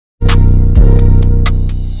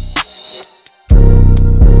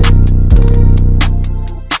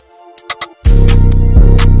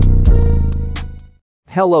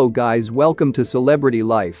Hello guys, welcome to Celebrity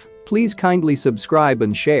Life. Please kindly subscribe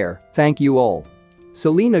and share, thank you all.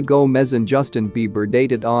 Selena Gomez and Justin Bieber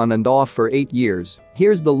dated on and off for 8 years.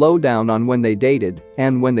 Here's the lowdown on when they dated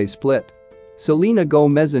and when they split. Selena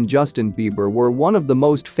Gomez and Justin Bieber were one of the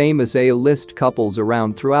most famous A-list couples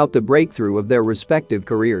around throughout the breakthrough of their respective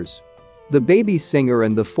careers. The baby singer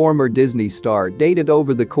and the former Disney star dated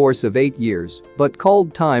over the course of 8 years, but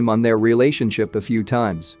called time on their relationship a few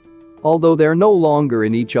times. Although they're no longer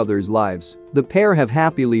in each other's lives, the pair have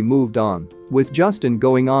happily moved on, with Justin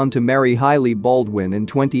going on to marry Hailey Bieber in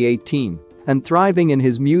 2018 and thriving in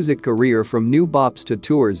his music career from new bops to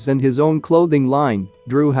tours and his own clothing line,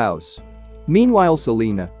 Drew House. Meanwhile,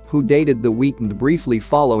 Selena, who dated The Weeknd briefly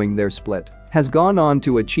following their split, has gone on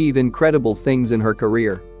to achieve incredible things in her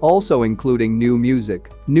career, also including new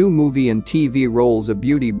music, new movie and TV roles, a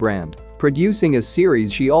beauty brand, producing a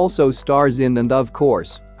series she also stars in, and of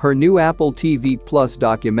course, her new Apple TV Plus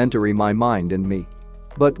documentary My Mind and Me.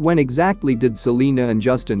 But when exactly did Selena and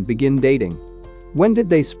Justin begin dating? When did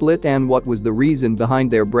they split and what was the reason behind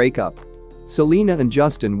their breakup? Selena and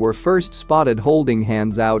Justin were first spotted holding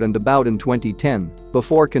hands out and about in 2010,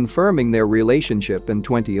 before confirming their relationship in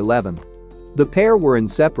 2011. The pair were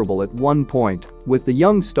inseparable at one point, with the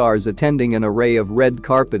young stars attending an array of red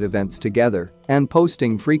carpet events together and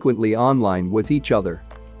posting frequently online with each other.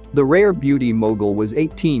 The rare beauty mogul was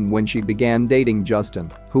 18 when she began dating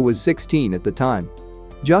Justin, who was 16 at the time.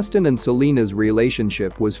 Justin and Selena's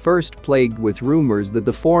relationship was first plagued with rumors that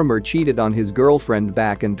the former cheated on his girlfriend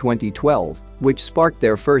back in 2012, which sparked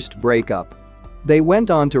their first breakup. They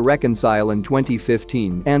went on to reconcile in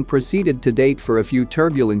 2015 and proceeded to date for a few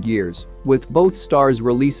turbulent years, with both stars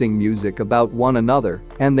releasing music about one another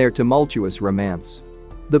and their tumultuous romance.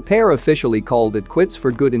 The pair officially called it quits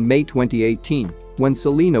for good in May 2018, when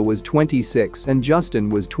Selena was 26 and Justin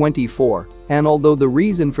was 24, and although the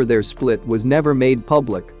reason for their split was never made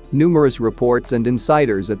public, numerous reports and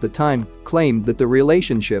insiders at the time claimed that the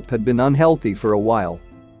relationship had been unhealthy for a while.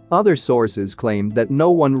 Other sources claimed that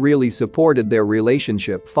no one really supported their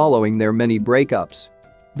relationship following their many breakups.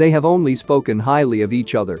 They have only spoken highly of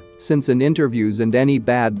each other since in interviews, and any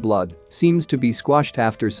bad blood seems to be squashed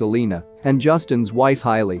after Selena and Justin's wife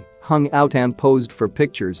Hailey hung out and posed for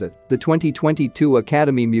pictures at the 2022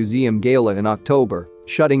 Academy Museum Gala in October,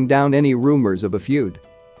 shutting down any rumors of a feud.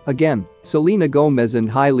 Again, Selena Gomez and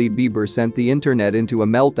Hailey Bieber sent the internet into a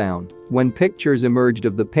meltdown when pictures emerged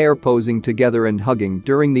of the pair posing together and hugging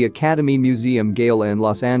during the Academy Museum Gala in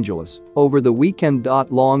Los Angeles over the weekend.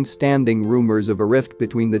 Long-standing rumors of a rift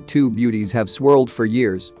between the two beauties have swirled for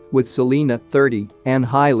years, with Selena, 30, and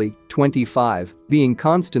Hailey, 25, being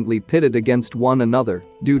constantly pitted against one another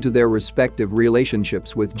due to their respective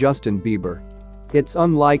relationships with Justin Bieber. It's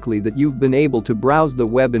unlikely that you've been able to browse the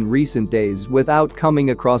web in recent days without coming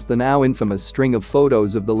across the now infamous string of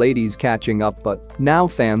photos of the ladies catching up, but now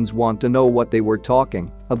fans want to know what they were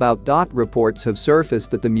talking about. Reports have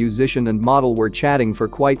surfaced that the musician and model were chatting for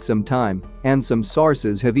quite some time, and some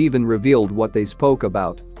sources have even revealed what they spoke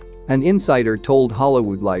about. An insider told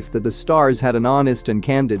Hollywood Life that the stars had an honest and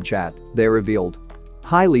candid chat, they revealed.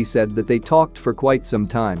 Hailey said that they talked for quite some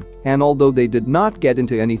time, and although they did not get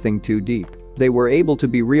into anything too deep, they were able to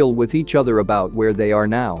be real with each other about where they are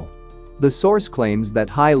now. The source claims that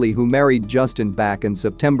Hailey, who married Justin back in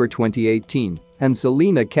September 2018, and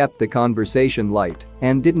Selena kept the conversation light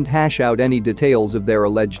and didn't hash out any details of their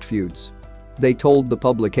alleged feuds. They told the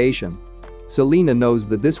publication, "Selena knows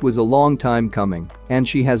that this was a long time coming, and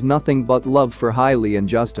she has nothing but love for Hailey and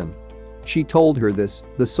Justin. She told her this,"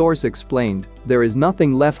 the source explained. "There is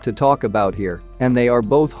nothing left to talk about here, and they are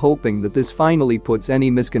both hoping that this finally puts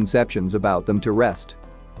any misconceptions about them to rest."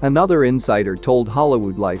 Another insider told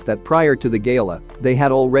Hollywood Life that prior to the gala, they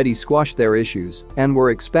had already squashed their issues and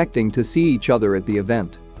were expecting to see each other at the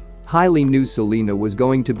event. Hailey knew Selena was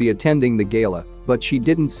going to be attending the gala, but she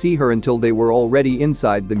didn't see her until they were already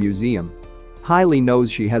inside the museum. Hailey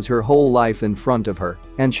knows she has her whole life in front of her,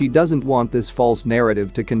 and she doesn't want this false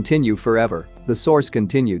narrative to continue forever, the source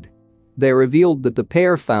continued. They revealed that the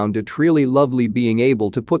pair found it really lovely being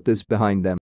able to put this behind them.